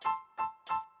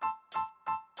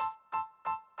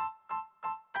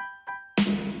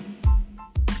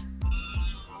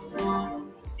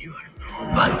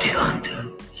Until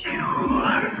you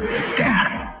are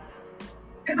dead.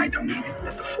 And I don't mean it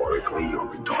metaphorically or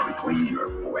rhetorically or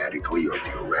poetically or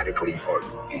theoretically or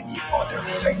any other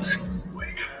fancy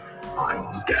way.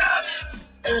 I'm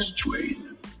death. Straight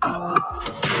up.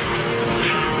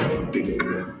 Think it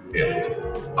up.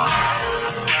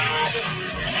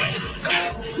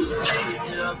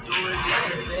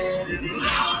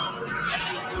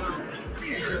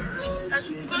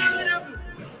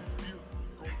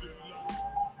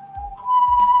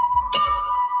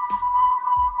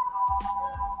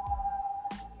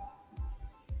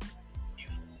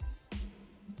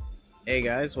 Hey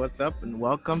guys, what's up and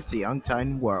welcome to Young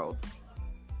Titan World.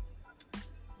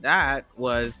 That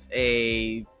was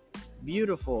a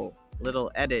beautiful little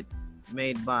edit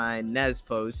made by Nez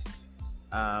Posts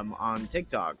on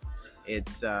TikTok.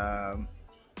 It's,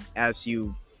 as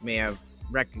you may have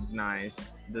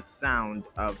recognized, the sound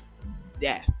of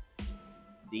death,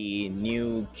 the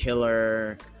new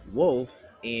killer wolf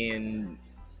in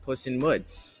Puss in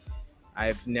Boots.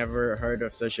 I've never heard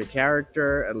of such a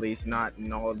character, at least not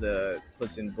in all the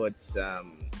Puss in Boots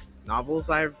novels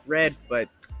I've read, but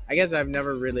I guess I've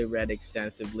never really read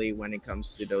extensively when it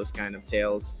comes to those kind of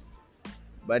tales.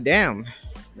 But damn,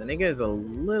 the nigga is a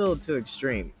little too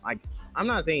extreme. Like, I'm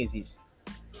not saying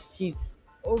he's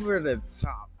over the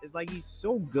top. It's like he's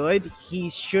so good, he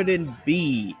shouldn't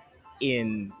be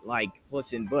in like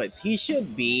Puss in Boots. He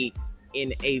should be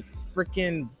in a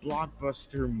freaking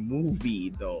blockbuster movie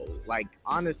though. Like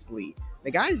honestly,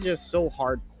 the guy's just so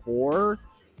hardcore.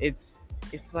 It's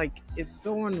like it's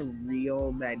so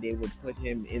unreal that they would put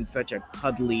him in such a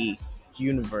cuddly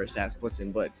universe as Puss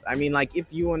in Boots. I mean, like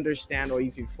if you understand or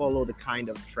if you follow the kind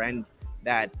of trend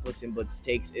that Puss in Boots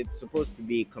takes, it's supposed to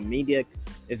be comedic,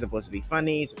 it's supposed to be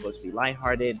funny, it's supposed to be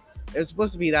lighthearted. There's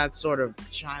supposed to be that sort of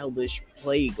childish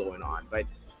play going on, but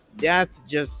Death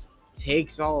just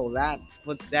takes all of that,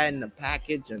 puts that in a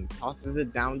package, and tosses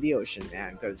it down the ocean,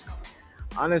 man. Because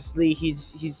honestly,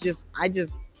 he's just I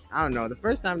don't know. The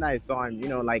first time that I saw him,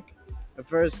 like the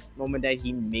first moment that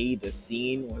he made a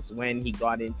scene was when he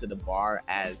got into the bar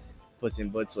as Puss in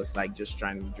Boots was like just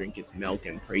trying to drink his milk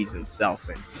and praise himself,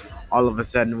 and all of a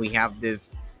sudden we have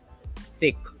this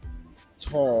thick,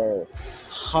 tall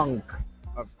hunk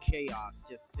of chaos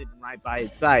just sitting right by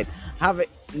its side. Have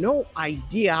no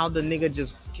idea how the nigga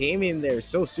just came in there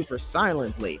so super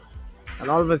silently, and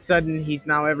all of a sudden he's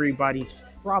now everybody's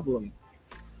problem.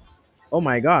 Oh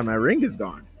my god, my ring is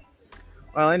gone.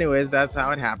 Well, anyways, that's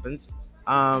how it happens.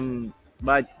 Um,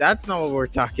 but that's not what we're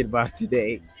talking about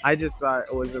today. I just thought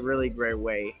it was a really great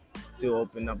way to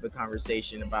open up the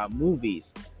conversation about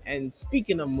movies. And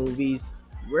speaking of movies,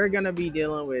 we're gonna be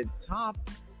dealing with top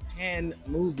 10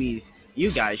 movies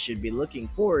you guys should be looking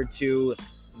forward to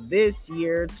this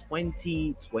year,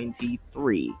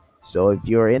 2023. So if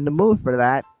you're in the mood for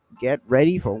that, get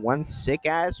ready for one sick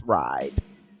ass ride.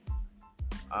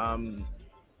 Um,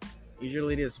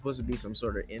 Usually there's supposed to be some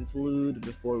sort of interlude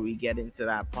before we get into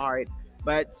that part.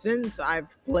 But since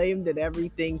I've claimed that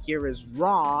everything here is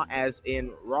raw, as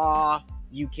in raw,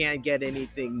 you can't get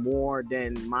anything more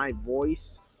than my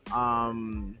voice.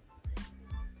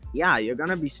 Yeah, you're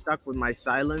gonna be stuck with my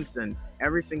silence and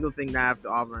every single thing that I have to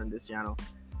offer on this channel.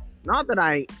 Not that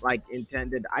I like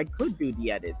intended, I could do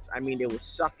the edits. I mean, they will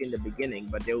suck in the beginning,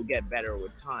 but they will get better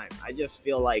with time. I just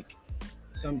feel like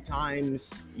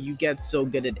sometimes you get so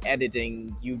good at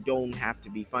editing you don't have to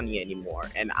be funny anymore,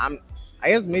 and I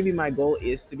guess maybe my goal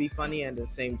is to be funny and at the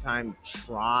same time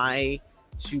try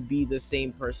to be the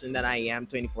same person that I am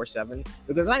 24/7,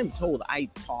 because I'm told I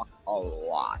talk a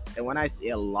lot, and when I say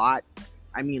a lot,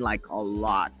 I mean like a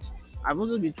lot. I've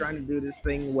also been trying to do this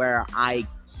thing where I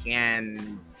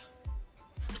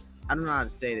don't know how to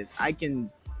say this, I can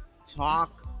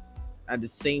talk at the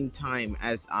same time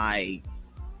as I,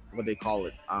 what do they call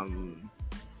it,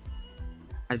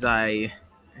 as I,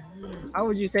 how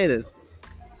would you say this?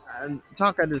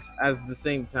 Talk at this as the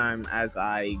same time as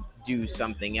I do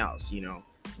something else,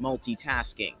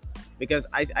 multitasking. Because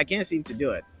I can't seem to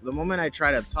do it. The moment I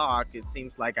try to talk, it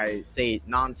seems like I say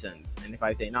nonsense. And if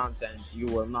I say nonsense, you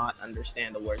will not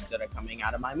understand the words that are coming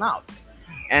out of my mouth.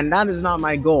 And that is not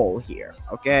my goal here,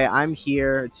 okay? I'm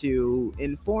here to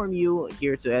inform you,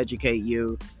 here to educate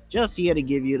you, just here to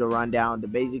give you the rundown, the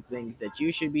basic things that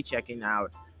you should be checking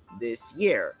out this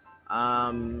year.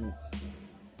 Um,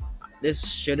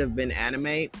 this should have been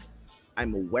anime.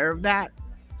 I'm aware of that,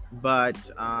 but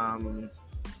I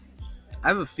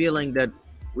have a feeling that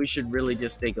we should really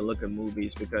just take a look at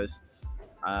movies because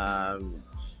um,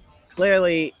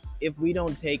 clearly, if we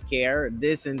don't take care,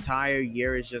 this entire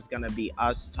year is just gonna be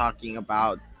us talking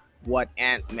about what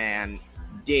Ant-Man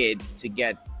did to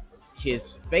get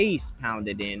his face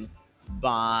pounded in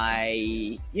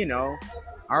by,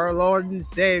 our Lord and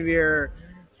Savior,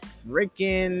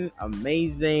 freaking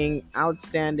amazing,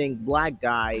 outstanding black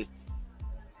guy,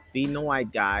 beating a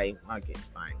white guy. Okay,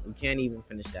 fine. We can't even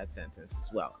finish that sentence as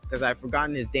well because I've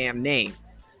forgotten his damn name.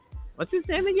 What's his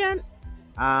name again?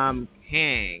 Kang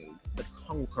the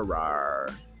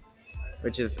Conqueror,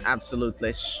 which is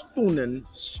absolutely stunning.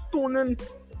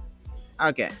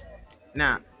 Okay,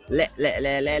 now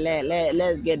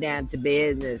let's get down to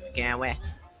business, can we?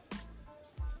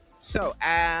 So,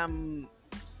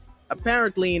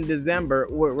 apparently in December,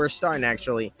 we're starting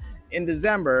actually in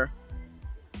December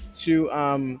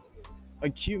to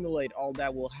accumulate all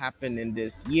that will happen in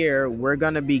this year. We're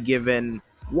gonna be given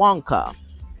Wonka.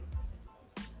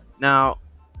 Now,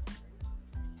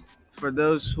 for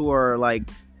those who are like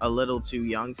a little too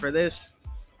young for this,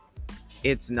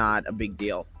 it's not a big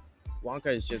deal.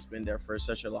 Wonka has just been there for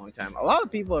such a long time. A lot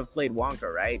of people have played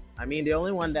Wonka, right? I mean, the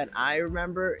only one that I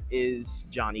remember is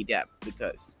Johnny Depp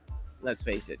because, let's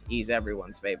face it, he's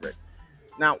everyone's favorite.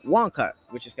 Now, Wonka,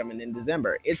 which is coming in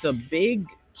December, it's a big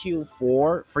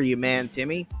Q4 for you, man,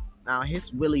 Timmy. Now,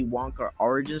 his Willy Wonka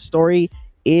origin story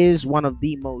is one of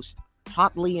the most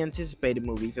hotly anticipated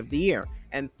movies of the year,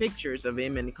 and pictures of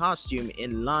him in costume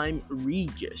in Lime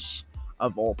Regis,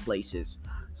 of all places,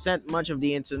 sent much of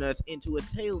the internet into a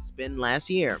tailspin last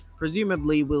year.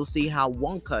 Presumably, we'll see how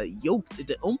Wonka yoked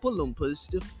the Oompa Loompas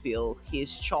to fill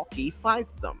his chalky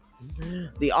fiefdom.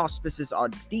 The auspices are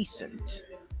decent.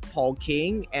 Paul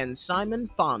King and Simon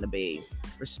Farnaby,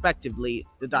 respectively,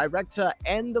 the director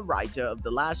and the writer of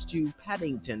the last two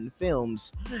Paddington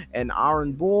films, and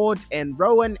Aaron Board and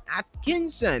Rowan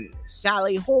Atkinson,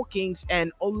 Sally Hawkins,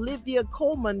 and Olivia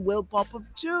Colman will pop up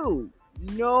too.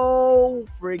 No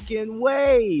freaking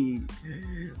way.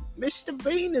 Mr.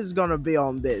 Bean is gonna be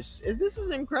on this. This is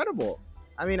incredible.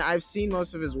 I mean, I've seen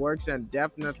most of his works, and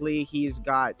definitely he's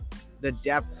got the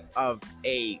depth of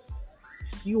a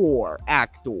pure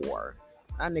actor.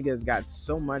 That nigga's got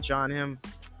so much on him.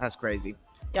 That's crazy.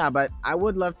 Yeah, but I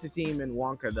would love to see him in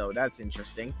Wonka though. That's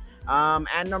interesting.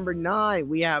 At number 9,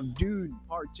 we have Dune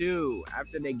Part 2.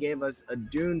 After they gave us a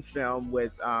Dune film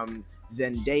with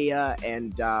Zendaya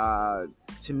and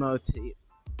Timothy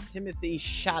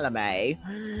Chalamet,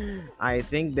 I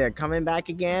think they're coming back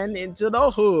again into the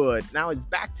hood. Now it's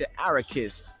back to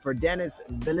Arrakis for Denis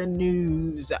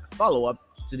Villeneuve's follow-up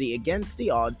to the Against the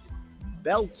Odds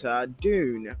belter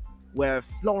Dune, where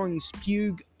Florence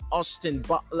Pugh, Austin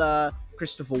Butler,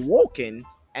 Christopher Walken,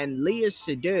 and Léa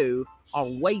Seydoux are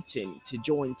waiting to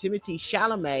join Timothée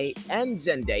Chalamet and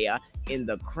Zendaya in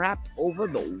the crap over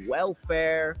the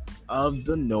welfare of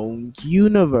the known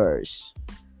universe.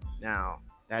 Now,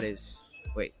 that is...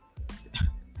 Wait.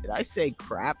 Did I say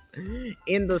crap?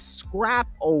 In the scrap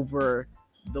over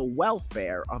the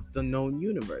welfare of the known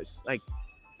universe. Like,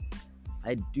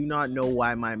 I do not know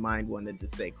why my mind wanted to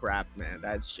say crap, man.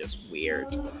 That's just weird.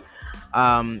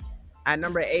 At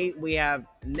number 8, we have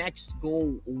Next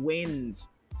Goal Wins.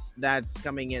 That's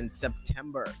coming in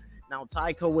September. Now,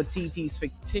 Taika Waititi's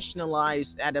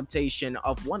fictionalized adaptation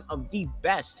of one of the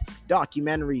best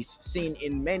documentaries seen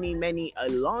in many a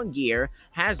long year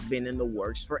has been in the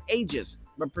works for ages.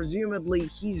 But presumably,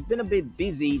 he's been a bit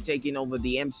busy taking over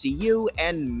the MCU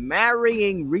and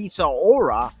marrying Rita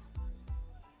Ora.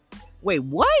 Wait,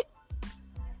 what?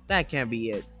 That can't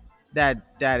be it. That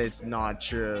is not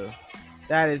true.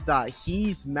 That is not.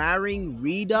 He's marrying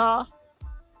Rita?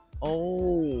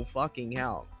 Oh, fucking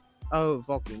hell. Oh,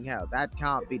 fucking hell. That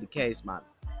can't be the case, man.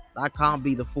 That can't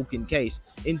be the fucking case.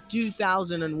 In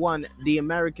 2001, the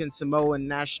American Samoan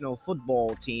national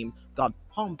football team got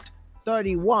pumped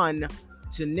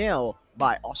 31-0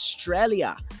 by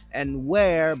Australia, and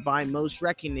were, by most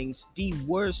reckonings, the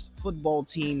worst football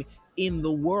team in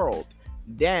the world.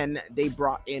 Then they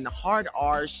brought in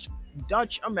hard-arse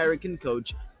Dutch-American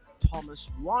coach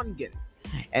Thomas Rongen,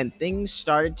 and things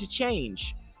started to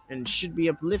change and should be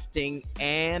uplifting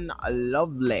and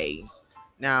lovely.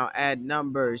 Now, at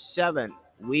number 7,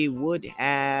 we would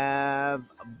have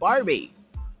Barbie,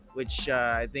 which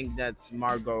I think that's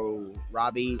Margot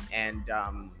Robbie and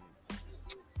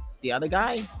the other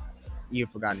guy.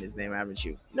 You've forgotten his name, haven't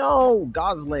you? No,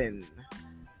 Gosling.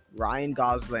 Ryan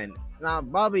Gosling. Now,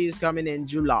 Barbie is coming in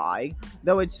July,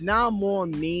 though it's now more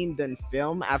meme than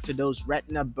film after those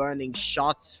retina-burning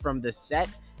shots from the set.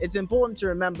 It's important to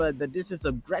remember that this is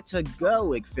a Greta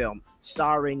Gerwig film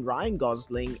starring Ryan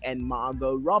Gosling and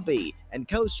Margot Robbie and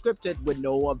co-scripted with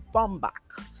Noah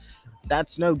Baumbach.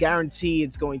 That's no guarantee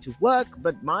it's going to work,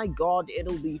 but my god,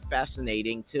 it'll be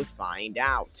fascinating to find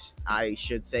out. I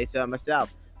should say so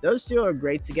myself. Those two are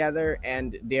great together,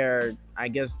 and I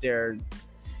guess their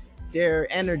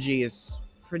energy is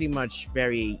pretty much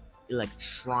very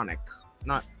electronic.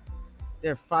 Not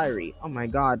they're fiery. Oh my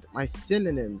god, my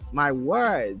synonyms, my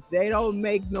words, they don't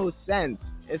make no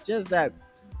sense. It's just that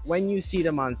when you see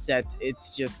them on set,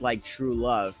 it's just like true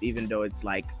love, even though it's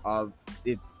like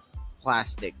it's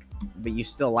plastic, but you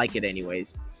still like it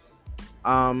anyways.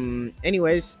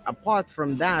 Anyways, apart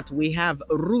from that, we have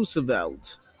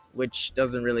Roosevelt, which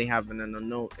doesn't really have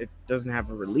it doesn't have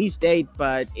a release date,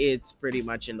 but it's pretty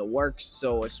much in the works,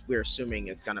 so we're assuming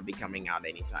it's gonna be coming out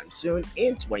anytime soon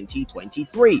in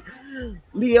 2023.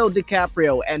 Leo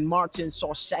DiCaprio and Martin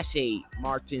Scorsese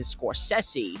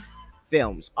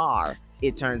films are,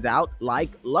 it turns out, like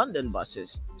London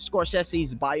buses.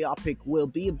 Scorsese's biopic will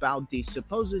be about the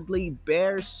supposedly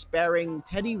bear-sparing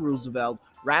Teddy Roosevelt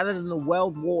rather than the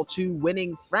World War II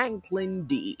winning Franklin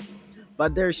D.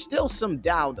 But there's still some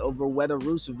doubt over whether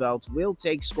Roosevelt will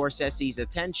take Scorsese's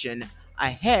attention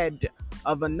ahead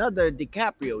of another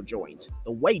DiCaprio joint,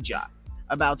 The Wager,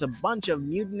 about a bunch of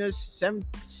mutinous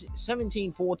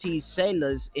 1740s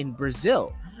sailors in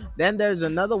Brazil. Then there's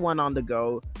another one on the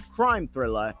go, crime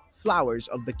thriller Flowers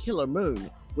of the Killer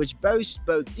Moon, which boasts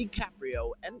both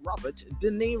DiCaprio and Robert De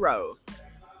Niro.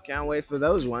 Can't wait for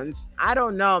those ones. I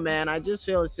don't know, man. I just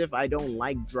feel as if I don't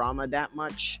like drama that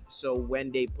much. So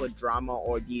when they put drama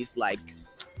or these like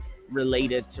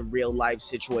related to real life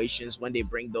situations, when they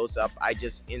bring those up, I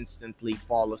just instantly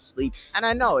fall asleep. And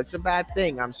I know it's a bad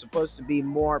thing. I'm supposed to be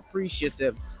more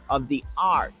appreciative of the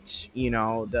art,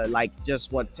 the like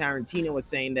just what Tarantino was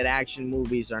saying, that action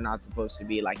movies are not supposed to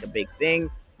be like a big thing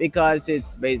because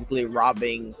it's basically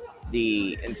robbing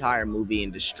the entire movie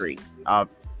industry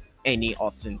of any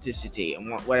authenticity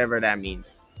and whatever that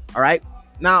means. All right.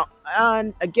 Now,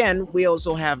 and again, we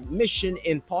also have Mission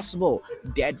Impossible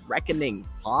Dead Reckoning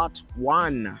Part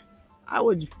 1. I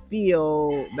would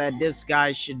feel that this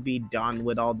guy should be done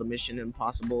with all the Mission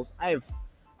Impossibles. I've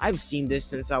seen this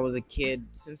since I was a kid,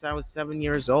 since I was 7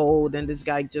 years old, and this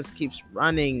guy just keeps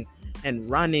running and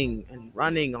running and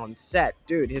running on set.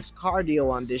 Dude, his cardio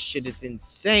on this shit is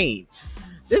insane.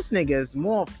 This nigga is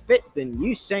more fit than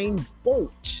Usain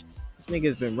Bolt. This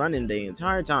nigga's been running the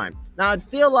entire time. Now it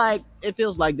feels like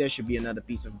there should be another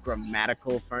piece of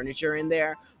grammatical furniture in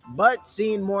there, but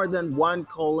seeing more than one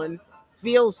colon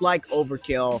feels like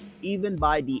overkill, even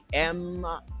by the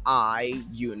MI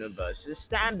Universe's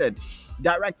standard.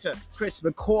 Director Chris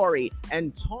McQuarrie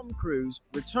and Tom Cruise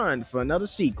returned for another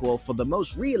sequel for the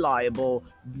most reliable,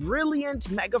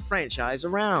 brilliant mega franchise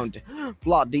around.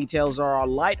 Plot details are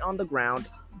light on the ground,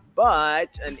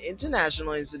 but an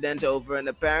international incident over an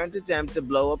apparent attempt to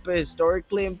blow up a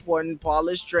historically important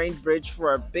polished train bridge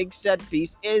for a big set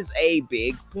piece is a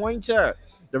big pointer.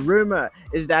 The rumor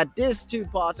is that this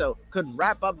two-parter could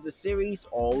wrap up the series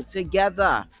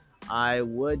altogether. I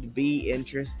would be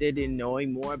interested in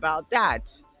knowing more about that,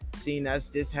 seeing as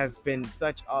this has been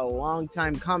such a long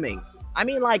time coming. I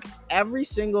mean, like, every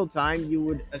single time you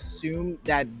would assume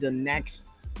that the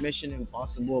next Mission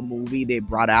Impossible movie they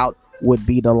brought out would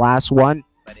be the last one,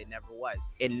 but it never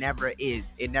was. It never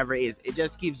is. It never is. It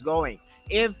just keeps going.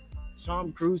 If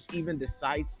Tom Cruise even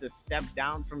decides to step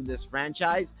down from this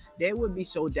franchise, they would be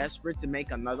so desperate to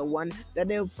make another one that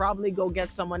they'll probably go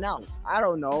get someone else. I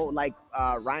don't know, like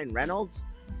Ryan Reynolds,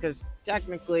 because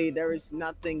technically there is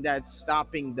nothing that's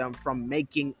stopping them from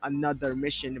making another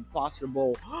Mission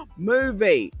Impossible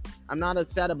movie. I'm not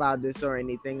upset about this or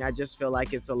anything. I just feel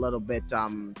like it's a little bit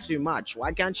too much.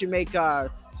 Why can't you make a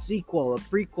sequel, a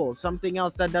prequel, something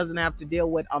else that doesn't have to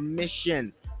deal with a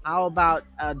mission? How about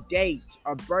a date,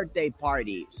 a birthday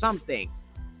party, something?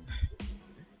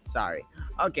 Sorry.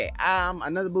 Okay,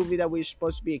 another movie that we're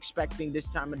supposed to be expecting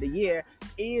this time of the year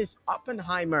is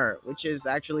Oppenheimer, which is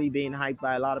actually being hyped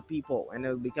by a lot of people, and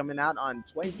it'll be coming out on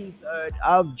 23rd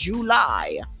of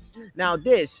July. Now,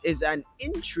 this is an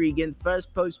intriguing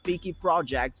first post-Peaky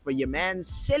project for your man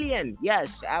Cillian.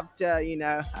 Yes, after,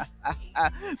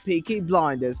 Peaky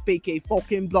Blinders, Peaky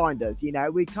fucking Blinders.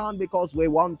 We can't because we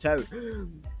want to.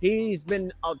 He's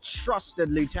been a trusted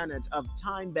lieutenant of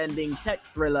time-bending tech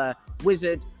thriller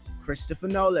wizard Christopher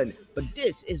Nolan. But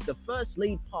this is the first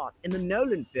lead part in the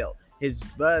Nolan film, his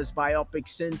first biopic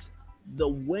since The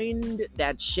Wind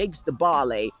That Shakes the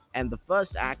Barley, and the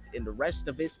first act in the rest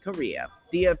of his career.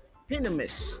 The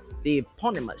eponymous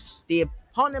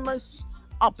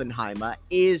Oppenheimer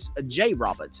is J.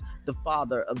 Roberts, the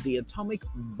father of the atomic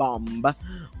bomb.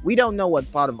 We don't know what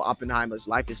part of Oppenheimer's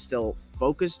life is still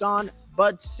focused on,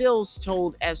 but Sills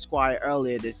told Esquire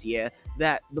earlier this year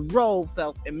that the role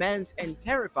felt immense and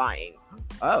terrifying.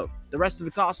 Oh, the rest of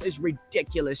the cast is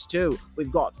ridiculous too.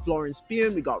 We've got Florence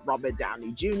Pugh, we got Robert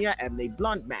Downey Jr., Emily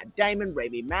Blunt, Matt Damon,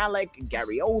 Rami Malek,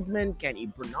 Gary Oldman, Kenny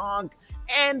Branagh,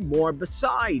 and more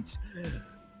besides.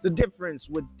 The difference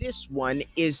with this one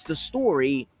is the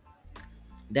story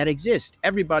that exists.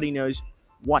 Everybody knows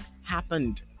what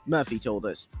happened, Murphy told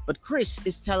us. But Chris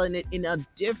is telling it in a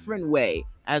different way.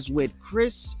 As with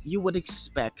Chris, you would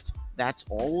expect. That's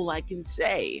all I can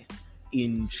say.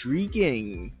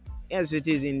 Intriguing. Yes, it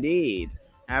is indeed.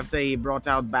 After he brought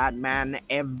out Batman,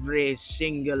 every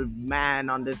single man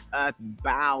on this earth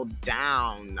bowed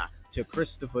down to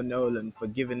Christopher Nolan for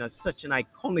giving us such an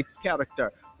iconic character,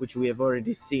 which we have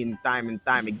already seen time and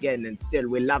time again, and still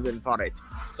we love him for it.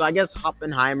 So I guess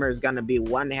Oppenheimer is gonna be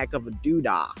one heck of a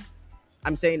doodah.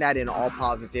 I'm saying that in all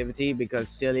positivity because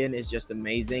Cillian is just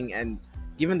amazing, and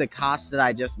given the cast that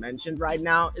I just mentioned right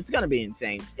now, it's gonna be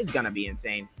insane. It's gonna be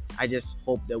insane. I just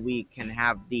hope that we can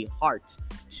have the heart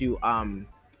to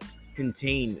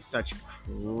contain such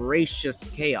gracious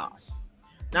chaos.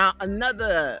 Now,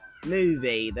 another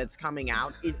movie that's coming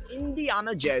out is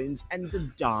Indiana Jones and the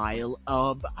Dial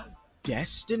of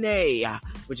Destiny,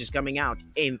 which is coming out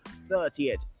in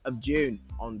 30th of June,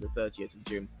 on the 30th of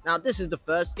June. Now, this is the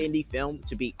first indie film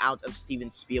to be out of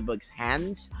Steven Spielberg's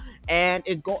hands, and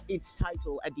it got its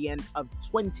title at the end of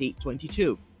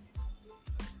 2022.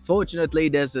 Fortunately,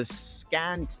 there's a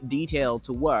scant detail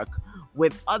to work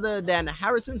with other than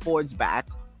Harrison Ford's back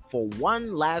for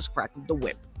one last crack of the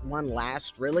whip. One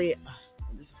last, really?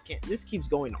 This keeps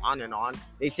going on and on.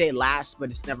 They say last, but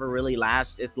it's never really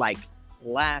last. It's like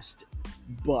last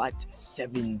but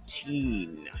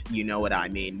 17. You know what I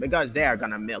mean? Because they are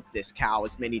gonna milk this cow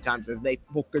as many times as they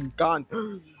fucking can.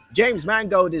 James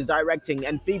Mangold is directing,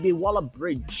 and Phoebe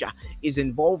Waller-Bridge is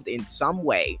involved in some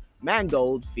way.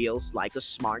 Mangold feels like a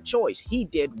smart choice. He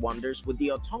did wonders with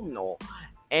the Autumnal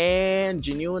and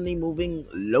genuinely moving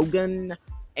Logan,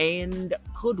 and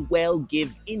could well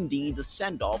give Indy the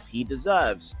send-off he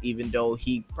deserves, even though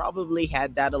he probably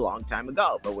had that a long time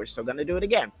ago, but we're still gonna do it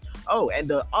again. Oh, and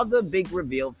the other big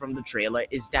reveal from the trailer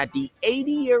is that the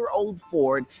 80-year-old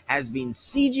Ford has been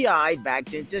CGI'd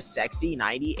back into sexy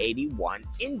 9081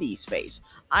 Indy's face.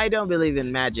 I don't believe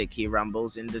in magic, he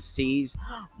rumbles in the seas,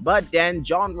 but then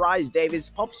John Rhys Davies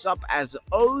pops up as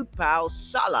old pal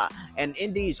Salah, and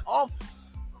Indy's off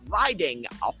riding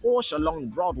a horse along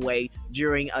Broadway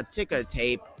during a ticker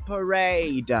tape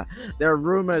parade. There are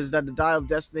rumors that the Dial of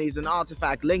Destiny is an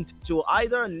artifact linked to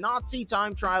either a Nazi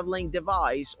time traveling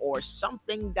device or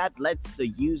something that lets the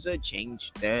user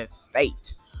change their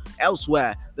fate.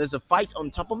 Elsewhere, there's a fight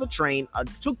on top of a train, a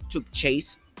tuk-tuk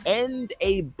chase, and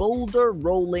a boulder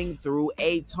rolling through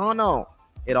a tunnel.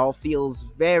 It all feels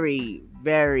very,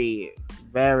 very,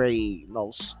 very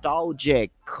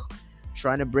nostalgic.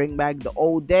 Trying to bring back the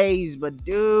old days, but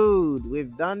dude,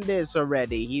 we've done this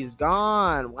already. He's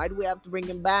gone. Why do we have to bring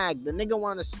him back? The nigga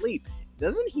want to sleep.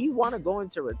 Doesn't he want to go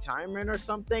into retirement or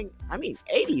something? I mean,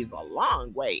 80 is a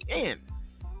long way in.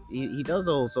 He does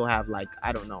also have, like,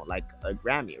 I don't know, like a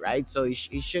Grammy, right? So he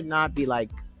should not be like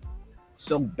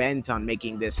so bent on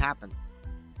making this happen.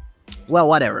 Well,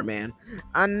 whatever, man.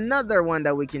 Another one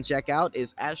that we can check out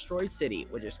is Asteroid City,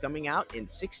 which is coming out in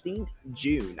 16th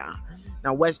June.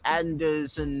 Now, Wes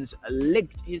Anderson's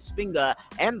licked his finger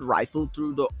and rifled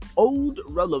through the old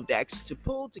Rolodex to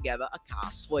pull together a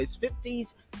cast for his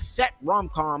 50s set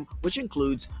rom-com, which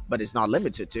includes, but is not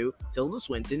limited to, Tilda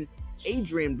Swinton,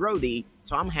 Adrian Brody,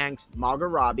 Tom Hanks, Margot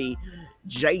Robbie,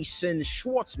 Jason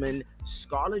Schwartzman,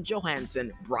 Scarlett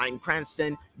Johansson, Bryan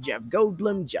Cranston, Jeff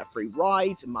Goldblum, Jeffrey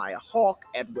Wright, Maya Hawke,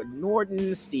 Edward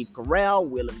Norton, Steve Carell,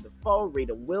 Willem Dafoe,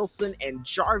 Rita Wilson, and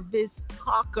Jarvis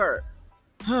Cocker.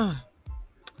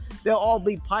 They'll all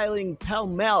be piling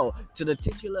pell-mell to the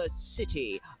titular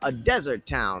city, a desert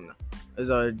town,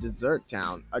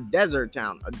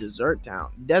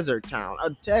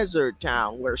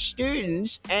 where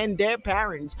students and their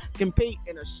parents compete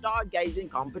in a stargazing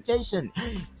competition.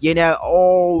 You know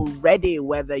already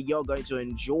whether you're going to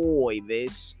enjoy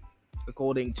this,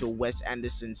 according to Wes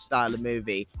Anderson's style of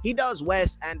movie. He does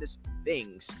Wes Anderson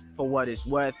things, for what it's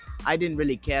worth. I didn't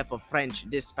really care for French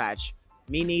Dispatch.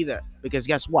 Me neither, because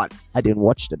guess what? I didn't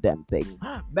watch the damn thing.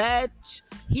 But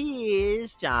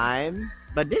this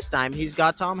time he's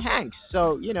got Tom Hanks.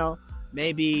 So, you know,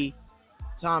 maybe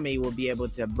Tommy will be able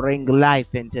to bring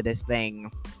life into this thing.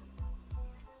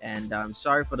 And I'm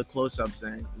sorry for the close-ups,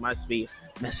 and it must be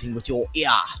messing with your ear,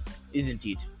 isn't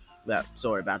it? Well,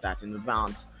 sorry about that in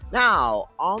advance. Now,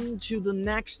 on to the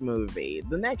next movie.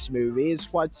 The next movie is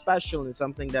quite special and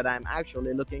something that I'm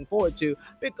actually looking forward to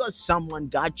because someone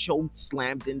got choked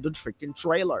slammed in the freaking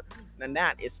trailer. And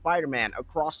that is Spider Man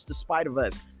Across the Spider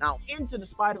Verse. Now, Into the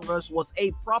Spider Verse was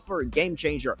a proper game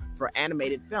changer for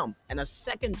animated film, and a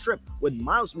second trip with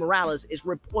Miles Morales is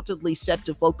reportedly set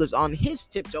to focus on his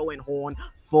tiptoeing horn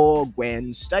for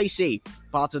Gwen Stacy.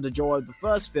 Part of the joy of the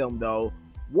first film, though,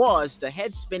 was the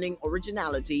head spinning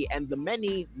originality and the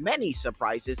many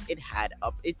surprises it had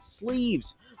up its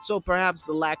sleeves. So perhaps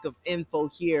the lack of info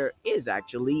here is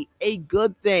actually a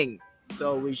good thing.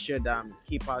 So we should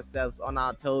keep ourselves on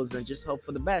our toes and just hope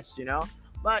for the best, you know?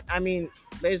 But I mean,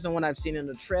 based on what I've seen in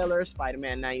the trailer, Spider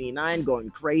Man 99 going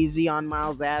crazy on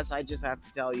Miles' ass, I just have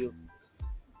to tell you,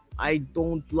 I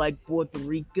don't like Puerto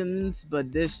Ricans,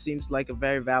 but this seems like a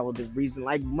very valid reason.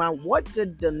 Like, man, what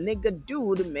did the nigga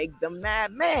do to make them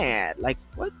mad? Like,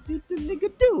 what did the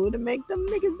nigga do to make them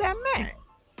niggas that mad?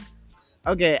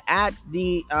 Okay, at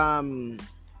the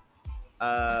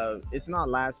it's not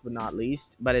last but not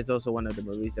least, but it's also one of the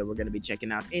movies that we're gonna be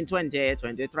checking out in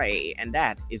 2023, and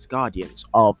that is Guardians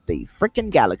of the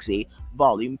Freaking Galaxy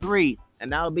Volume 3.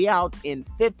 And that'll be out in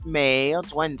 5th May of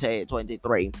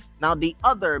 2023. Now, the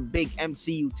other big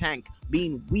MCU tank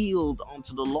being wheeled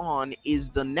onto the lawn is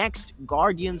the next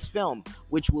Guardians film,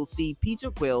 which will see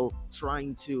Peter Quill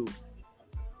trying to.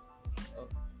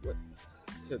 What?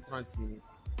 So 30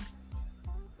 minutes.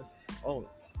 Oh,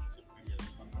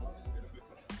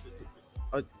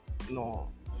 uh, no.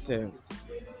 So,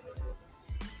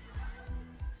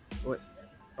 what?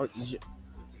 Oh,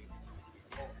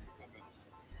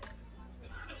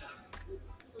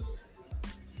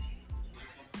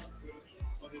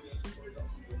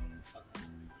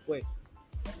 wait.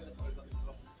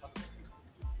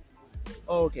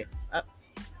 Oh, ok.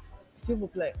 S'il vous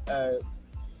plaît, quelle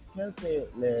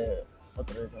est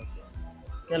l'autorisation?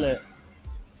 Quelle est,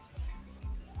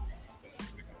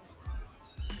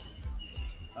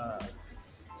 uh,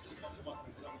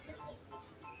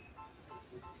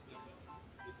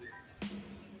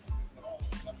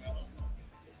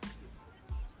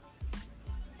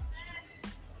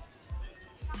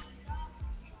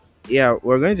 yeah,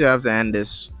 we're going to have to end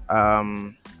this.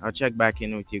 I'll check back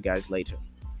in with you guys later.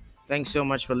 Thanks so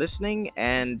much for listening,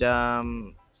 and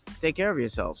take care of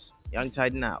yourselves. Young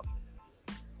Titan out.